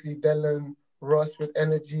then obviously Dylan, Ross with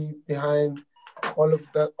energy behind, all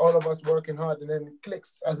of us working hard. And then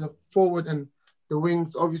Clicks as a forward and the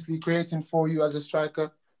wings obviously creating for you as a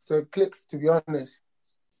striker. So it clicks, to be honest.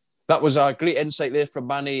 That was a great insight there from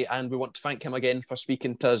Manny, and we want to thank him again for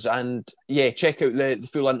speaking to us. And yeah, check out the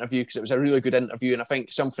full interview because it was a really good interview, and I think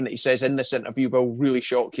something that he says in this interview will really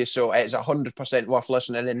shock you. So it's 100% worth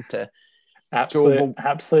listening into. Absolute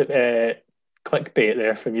clickbait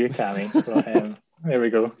there from you, Cammy. But, there we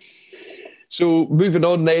go. So moving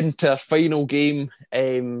on then to our final game.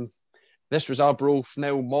 This was Arbroath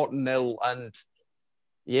 0, Morton 0, and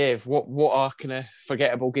yeah, what a kind of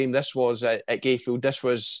forgettable game this was at Gayfield. This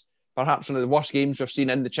was perhaps one of the worst games we've seen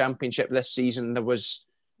in the Championship this season. There was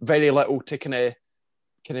very little to kind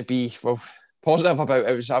of be positive about.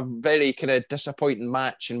 It was a very kind of disappointing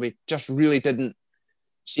match, and we just really didn't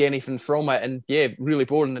see anything from it. And yeah, really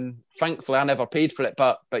boring. And thankfully, I never paid for it,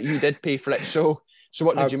 but you did pay for it. So So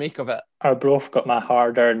what did you make of it? Arbroath got my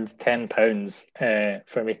hard-earned £10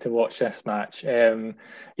 for me to watch this match.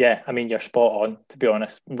 Yeah, I mean, you're spot on, to be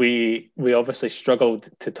honest. We obviously struggled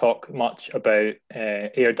to talk much about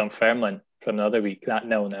Ayr Dunfermline from the other week, that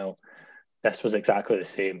 0-0. This was exactly the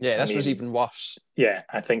same. Yeah, this was even worse. Yeah,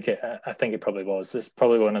 I think it probably was. It's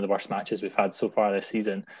probably one of the worst matches we've had so far this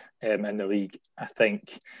season in the league. I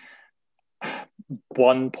think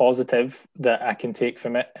one positive that I can take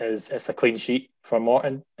from it is it's a clean sheet for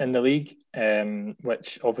Morton in the league,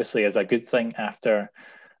 which obviously is a good thing after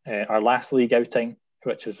our last league outing,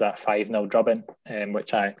 which was that 5-0 drubbing,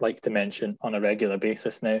 which I like to mention on a regular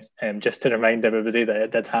basis now, just to remind everybody that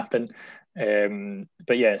it did happen.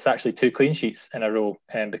 But yeah, it's actually 2 clean sheets in a row,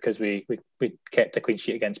 because we kept a clean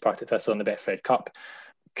sheet against Partick Thistle in the Betfred Cup.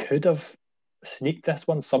 Could have sneaked this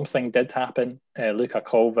one. Something did happen. Luca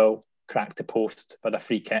Colville cracked the post with a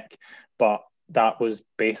free kick, but that was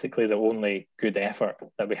basically the only good effort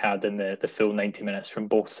that we had in the full 90 minutes from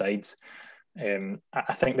both sides.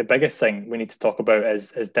 I think the biggest thing we need to talk about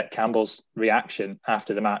is Dick Campbell's reaction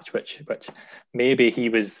after the match, which maybe he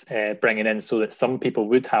was bringing in so that some people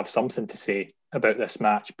would have something to say about this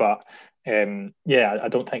match. But yeah, I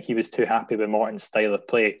don't think he was too happy with Morton's style of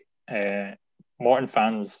play. Morton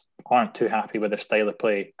fans aren't too happy with their style of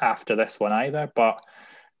play after this one either. But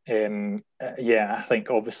yeah, I think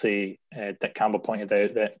obviously Dick Campbell pointed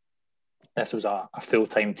out that this was a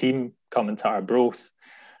full-time team coming to Arbroath,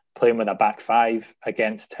 playing with a back 5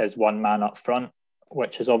 against his one man up front,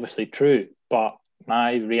 which is obviously true. But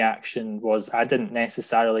my reaction was I didn't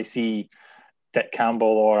necessarily see Dick Campbell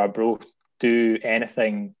or Arbroath do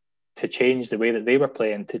anything to change the way that they were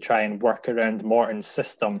playing to try and work around Morton's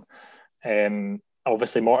system.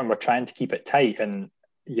 Obviously, Morton were trying to keep it tight, and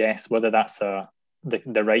yes, whether that's the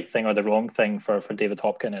right thing or the wrong thing for David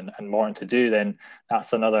Hopkin and Morton to do, then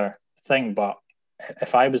that's another thing. But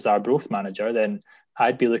if I was the Arbroath manager, then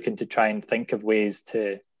I'd be looking to try and think of ways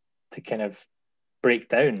to kind of break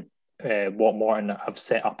down what Morton have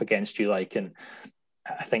set up against you like. And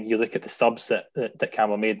I think you look at the subs that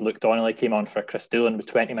Campbell made. Luke Donnelly came on for Chris Doolan with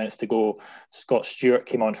 20 minutes to go. Scott Stewart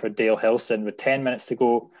came on for Dale Hilson with 10 minutes to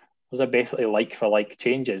go. Those are basically like for like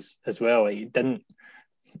changes as well. He didn't.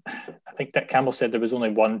 I think Dick Campbell said there was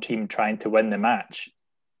only one team trying to win the match.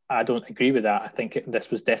 I don't agree with that. I think this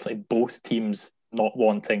was definitely both teams not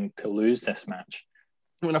wanting to lose this match.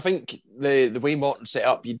 I mean, I think the way Morton set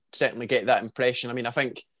up, you'd certainly get that impression. I mean, I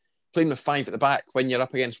think playing with 5 at the back when you're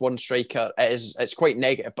up against one striker, it's quite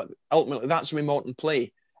negative, but ultimately that's the way Morton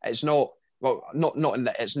play. It's not, well, not in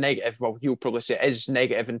that it's negative. Well, he'll probably say it is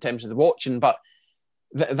negative in terms of the watching, but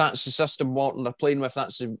that's the system Morton are playing with.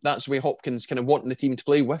 That's the way Hopkins kind of wanting the team to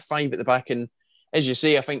play with 5 at the back. And as you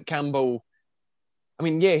say, I think Campbell, I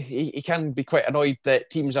mean, yeah, he can be quite annoyed that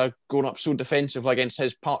teams are going up so defensive against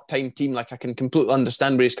his part-time team. Like, I can completely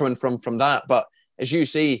understand where he's coming from that. But as you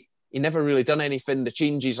say, he never really done anything. The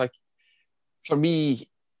changes, like, for me,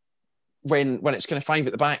 when it's kind of 5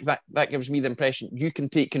 at the back, that gives me the impression you can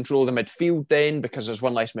take control of the midfield then because there's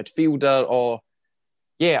one less midfielder. Or,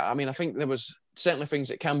 yeah, I mean, I think there was certainly things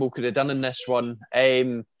that Campbell could have done in this one.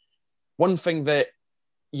 One thing that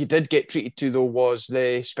you did get treated to, though, was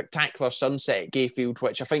the spectacular sunset at Gayfield,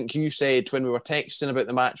 which I think you said when we were texting about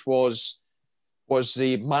the match was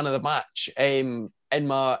the man of the match. In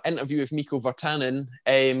my interview with Mikko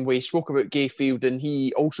Virtanen, we spoke about Gayfield, and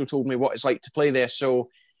he also told me what it's like to play there. So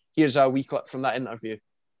here's a wee clip from that interview.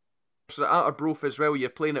 So at Arbroath as well, you're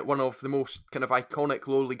playing at one of the most kind of iconic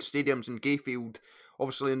low league stadiums in Gayfield,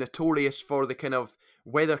 obviously notorious for the kind of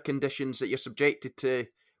weather conditions that you're subjected to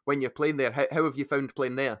when you're playing there. How have you found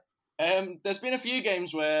playing there? There's been a few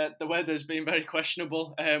games where the weather's been very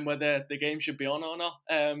questionable, whether the game should be on or not.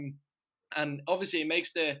 And obviously it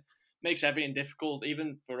makes everything difficult,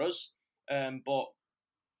 even for us. But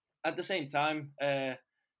at the same time,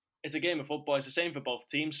 it's a game of football. It's the same for both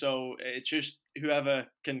teams. So it's just whoever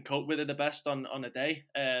can cope with it the best on a day.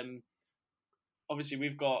 Obviously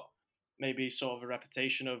we've got maybe sort of a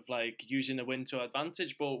reputation of like using the wind to our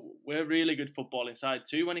advantage, but we're really good football inside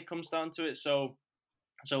too when it comes down to it. So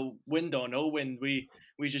wind or no wind, we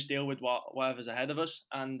just deal with whatever's ahead of us.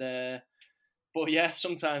 And but yeah,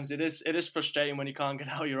 sometimes it is frustrating when you can't get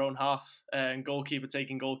out your own half and goalkeeper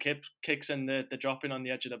taking goal kicks and the dropping on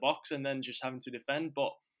the edge of the box and then just having to defend.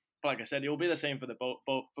 But like I said, it will be the same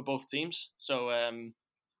for both teams. So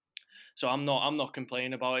so I'm not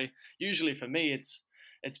complaining about it. Usually for me,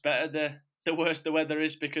 it's better the worse the weather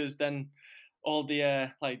is, because then all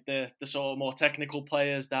the like the sort of more technical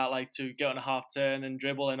players that like to get on a half turn and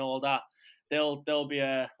dribble and all that, they'll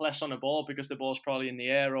be less on the ball because the ball's probably in the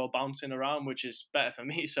air or bouncing around, which is better for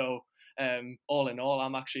me. So all in all,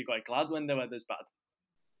 I'm actually quite glad when the weather's bad.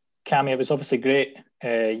 Cammy, it was obviously great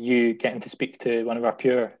you getting to speak to one of our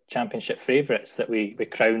pure championship favourites that we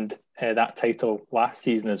crowned that title last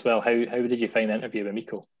season as well. How did you find the interview with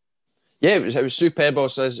Miko? Yeah, it was superb.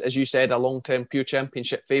 As you said, a long-term pure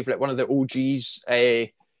championship favourite, one of the OGs.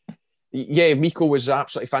 Miko was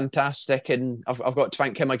absolutely fantastic, and I've got to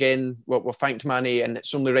thank him again. We've thanked Manny, and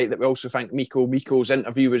it's only right that we also thank Miko. Miko's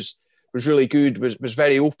interview was really good, was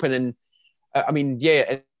very open, and I mean,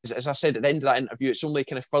 yeah, as I said at the end of that interview, it's only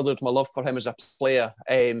kind of furthered my love for him as a player.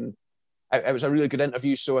 It was a really good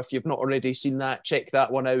interview, so if you've not already seen that, check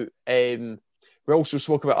that one out. We also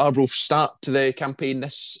spoke about Arbroath's start to the campaign.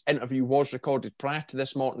 This interview was recorded prior to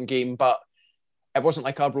this Morton game, but it wasn't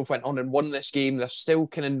like Arbroath went on and won this game. They're still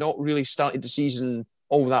kind of not really started the season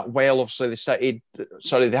all that well. Obviously,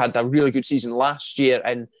 they had a really good season last year,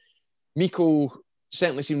 and Miko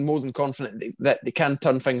certainly seemed more than confident that they can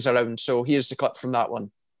turn things around. So here's the clip from that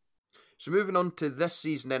one. So moving on to this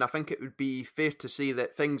season then, I think it would be fair to say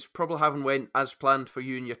that things probably haven't went as planned for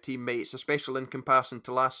you and your teammates, especially in comparison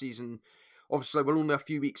to last season. Obviously, we're only a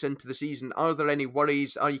few weeks into the season. Are there any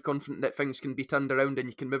worries? Are you confident that things can be turned around and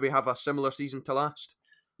you can maybe have a similar season to last?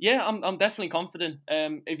 Yeah, I'm definitely confident.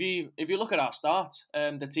 If you look at our start,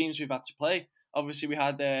 the teams we've had to play, obviously we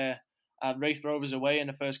had Raith Rovers away in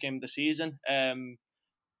the first game of the season.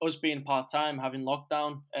 Us being part-time, having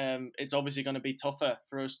lockdown, it's obviously going to be tougher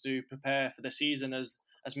for us to prepare for the season as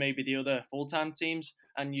maybe the other full-time teams.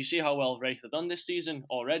 And you see how well Raith have done this season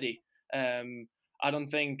already. I don't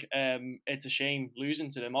think it's a shame losing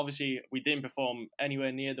to them. Obviously, we didn't perform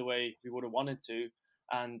anywhere near the way we would have wanted to.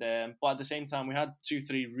 And but at the same time, we had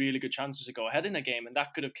 2-3 really good chances to go ahead in the game, and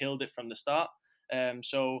that could have killed it from the start.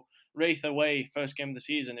 So Raith away, first game of the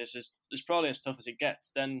season, is probably as tough as it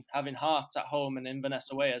gets. Then having Hearts at home and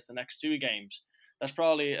Inverness away as the next 2 games, that's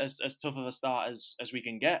probably as tough of a start as we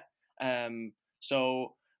can get.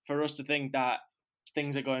 So for us to think that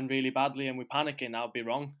things are going really badly and we're panicking, I'll be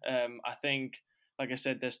wrong. I think, like I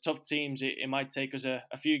said, there's tough teams. It might take us a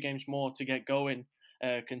few games more to get going,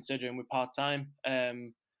 considering we're part-time.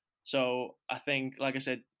 So I think, like I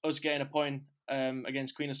said, us getting a point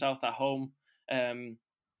against Queen of South at home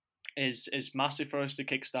is massive for us to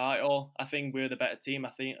kickstart it all. I think we're the better team.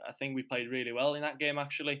 I think we played really well in that game,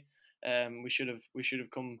 actually. We should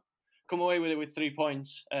have come away with it with 3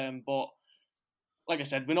 points. But like I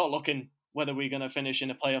said, we're not looking whether we're going to finish in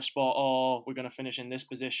a playoff spot or we're going to finish in this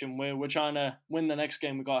position. We're trying to win the next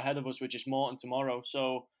game we got ahead of us, which is Morton tomorrow.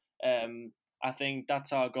 So I think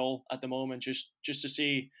that's our goal at the moment, just to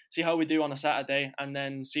see how we do on a Saturday and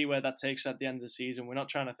then see where that takes at the end of the season. We're not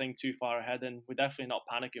trying to think too far ahead, and we're definitely not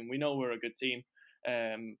panicking. We know we're a good team.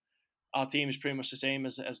 Our team is pretty much the same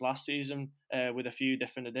as last season, with a few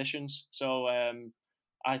different additions. So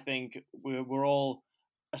I think we're all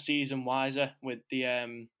a season wiser with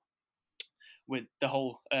the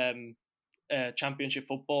whole championship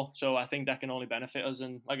football. So I think that can only benefit us.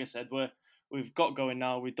 And like I said, we've got going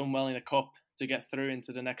now. We've done well in the cup to get through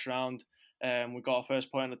into the next round. We've got our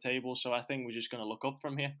first point on the table. So I think we're just going to look up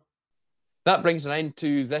from here. That brings an end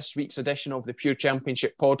to this week's edition of the Pure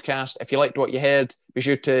Championship podcast. If you liked what you heard, be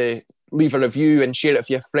sure to leave a review and share it with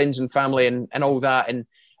your friends and family and all that. And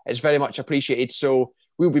it's very much appreciated. So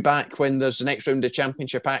we'll be back when there's the next round of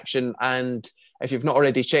championship action. And if you've not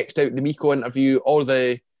already checked out the Miko interview or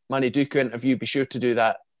the Manny Duku interview, be sure to do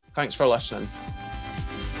that. Thanks for listening.